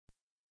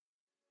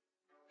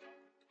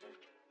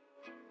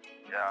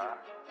I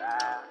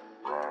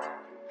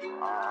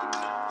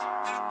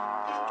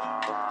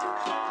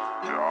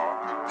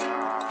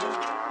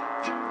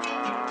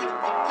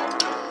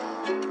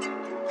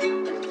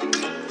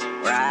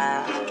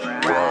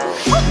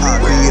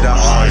be the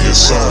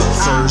highest up,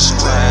 first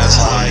class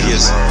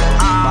highest.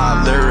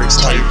 My lyrics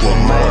type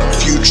with more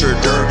future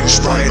dirty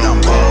sprite,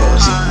 I'm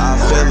buzzed. I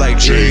feel like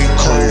J.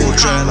 Cole,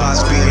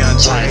 dreadlocks be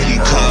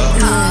untidy cut.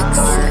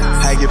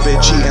 Had your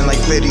bitch cheating like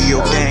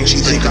video games,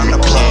 she think I'm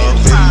the plug.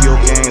 Video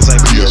games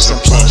like PS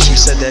and Plus, she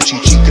said that she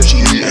cheat cause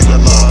she needin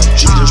the love.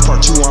 Cheaterz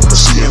part 2, I'm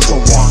proceeding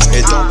for 1.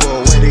 It don't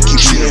go away, they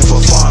keep cheating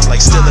for fun. Like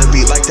still it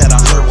be like that,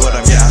 I flirt with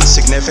him, yeah.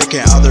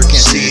 Significant other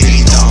can't see it,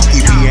 he dumb. He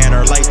be in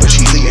her life but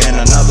she leadin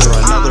another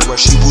where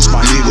she boosts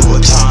my ego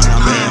with time.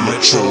 I'm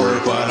immature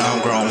but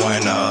I'm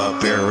growing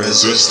up,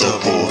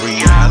 irresistible.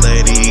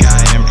 Reality,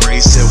 I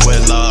embrace it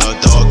with love,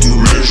 dog, you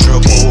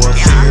miserable.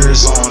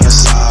 Fears on the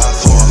side,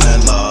 fall in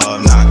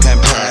love, not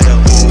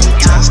compatible.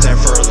 Testing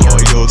for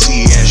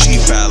loyalty and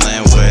she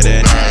failin with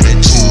an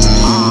attitude.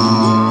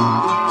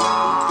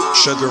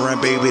 Sugar and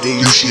baby, they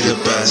use she the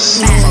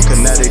best. I'm from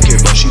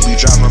Connecticut, but she be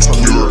driving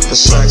from New York for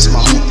sex. My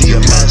hoopty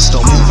a mess,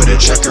 don't move it and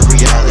check her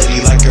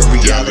reality like a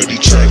reality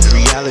check.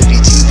 Reality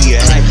TV,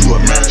 a hack, you a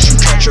mess. You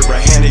catch her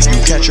right-handed,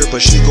 you catch her, but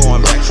she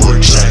going back for a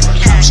check.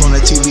 Cops on the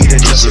TV,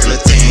 that just a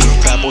thing.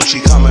 Bad boy, she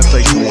coming for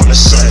you on the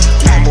set.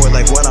 Bad boy,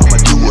 like what I'ma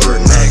do with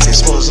her neck?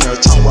 Exposing her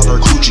tongue while her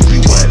coochie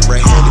be wet.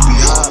 Right-handed be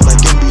hot like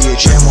NBA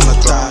jam on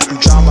the thigh. Do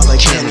drama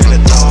like hand in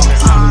the dog.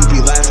 We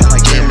be laughing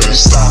like game in the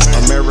stock.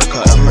 American,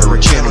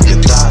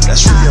 you die.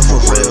 That's real for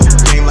real.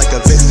 Game like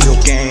a video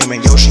game,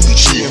 and yo, she be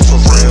cheating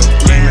for real.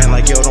 Gaming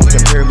like yo, don't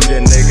compare me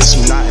to niggas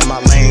who not in my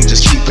lane,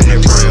 just keeping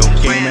it real.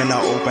 Gaming, I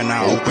open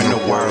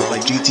the world.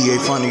 Like GTA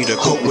funny to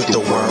cope with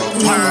the world.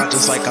 I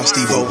just like I'm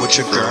Steve-O with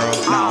your girl.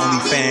 Not only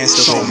fans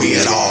to show me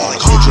it all.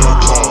 Like hold your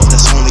applause,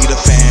 that's only the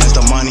fans.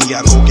 The money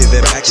I go give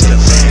it back to the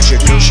fans. Your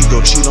girl, she go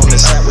cheat on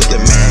this hat with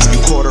the man. You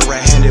caught her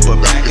right-handed,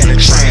 but back in the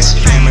trance.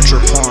 Amateur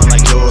porn,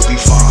 like yo, it be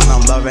fun.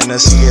 I'm loving to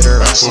see it,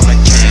 or else on the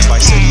can.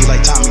 Vice City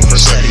like Tommy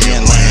Versetti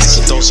and Lance.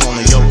 A dose on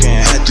the yoke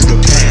and head through the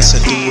pants.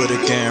 And do it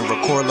again,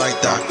 record like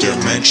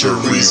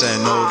documentaries.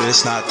 And no,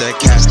 this not that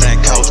cast and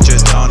couch,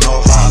 just done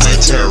all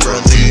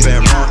voluntarily.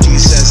 Been raunchy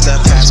since the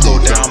past, go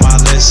down my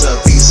list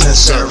of beats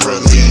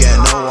sincerely.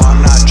 And no,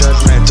 I'm not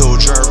judgmental,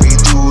 jury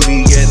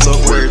duty, it look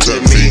weird to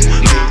me.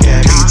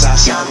 Making beats, I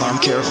sell them,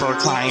 care for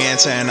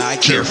clients and I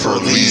care for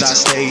leads. I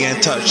stay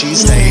in touch, she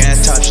stay in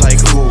touch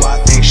like ooh,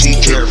 I think she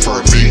care for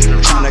me.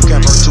 Trying to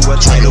convert to a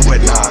title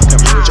with not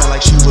converge her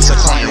like she was a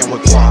client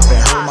with guap.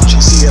 And her mom,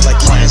 she see it like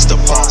clients the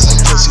boss.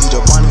 Like pussy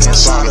the money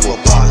inside of a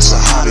box, a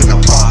hot in a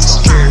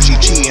box. Don't care if she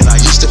cheating, I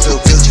used to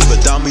feel guilty,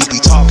 but dummies be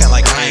talking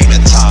like I ain't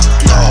a top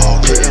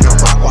dog. Hitting a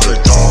rock while her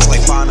dog,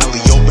 like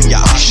finally open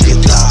your eyes, she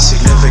get die.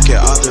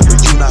 Significant other, but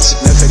you not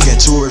significant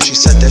to her. She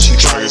said that she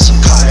tried some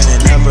cotton,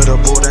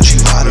 inevitable that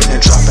she riding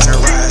and dropping her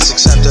ass.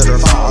 Accepted her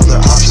for other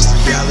options.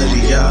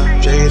 Reality, yeah,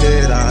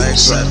 jaded, I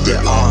accept it.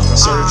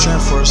 Searching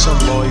for some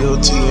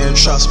loyalty and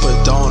trust, but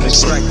don't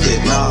expect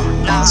it. Nah,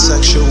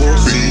 bisexual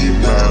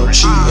female,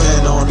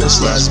 cheating on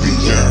this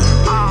lesbian.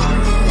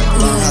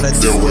 Learn how to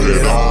deal with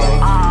it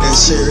all, and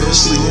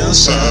seriously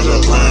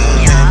unsettling.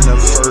 In the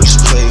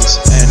first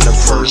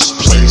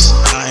place,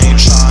 I ain't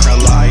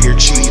tryna lie or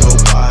cheat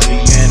nobody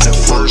in the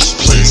first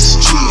place.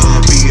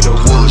 Cheating be the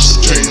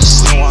worst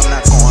case. No, I'm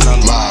not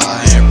gonna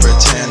lie and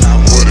pretend I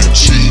wouldn't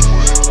cheat.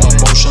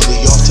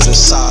 Emotionally off to the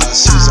side,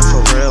 season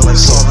for real like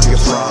salting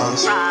your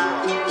fries.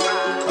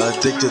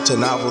 Addicted to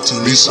novelty,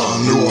 need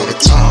something new all the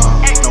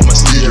time. No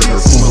misleading or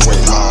fooling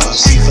with lies.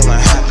 See, feeling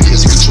happy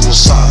is mutual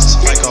sides.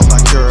 Like all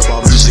I care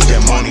about music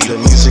and money. The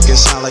music, it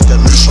sound like a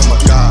leash from a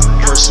god.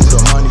 Pursue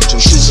the money,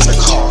 just choosing the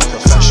car.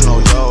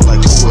 Professional.